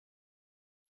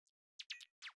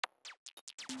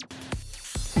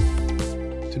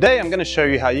Today I'm going to show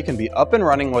you how you can be up and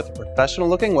running with a professional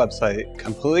looking website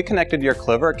completely connected to your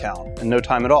Clover account in no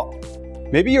time at all.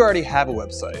 Maybe you already have a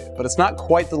website, but it's not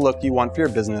quite the look you want for your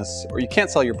business, or you can't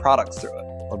sell your products through it.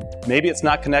 Or maybe it's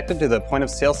not connected to the point of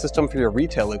sale system for your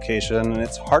retail location and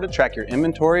it's hard to track your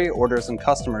inventory, orders, and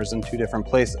customers in two different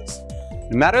places.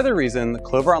 No matter the reason, the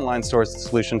Clover Online Store is the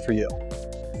solution for you.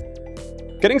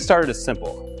 Getting started is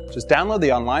simple. Just download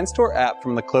the Online Store app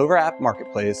from the Clover app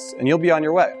marketplace and you'll be on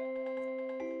your way.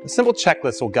 A simple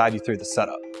checklist will guide you through the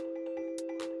setup.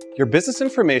 Your business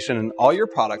information and all your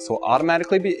products will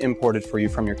automatically be imported for you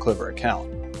from your Clover account.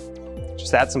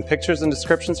 Just add some pictures and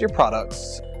descriptions to your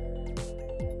products,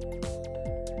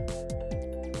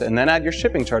 and then add your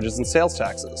shipping charges and sales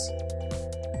taxes.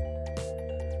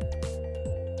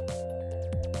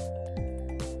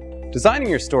 Designing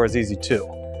your store is easy too.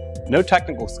 No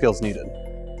technical skills needed.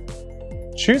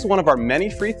 Choose one of our many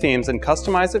free themes and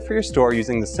customize it for your store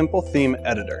using the simple theme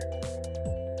editor.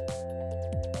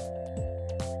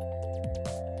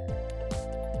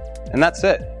 And that's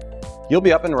it. You'll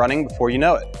be up and running before you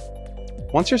know it.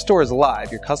 Once your store is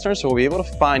live, your customers will be able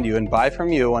to find you and buy from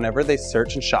you whenever they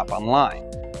search and shop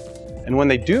online. And when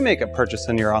they do make a purchase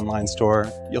in your online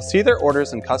store, you'll see their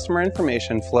orders and customer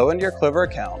information flow into your Clover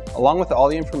account, along with all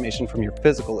the information from your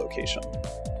physical location.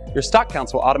 Your stock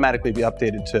counts will automatically be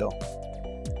updated too.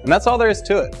 And that's all there is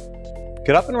to it.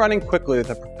 Get up and running quickly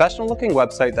with a professional-looking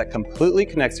website that completely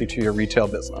connects you to your retail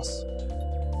business.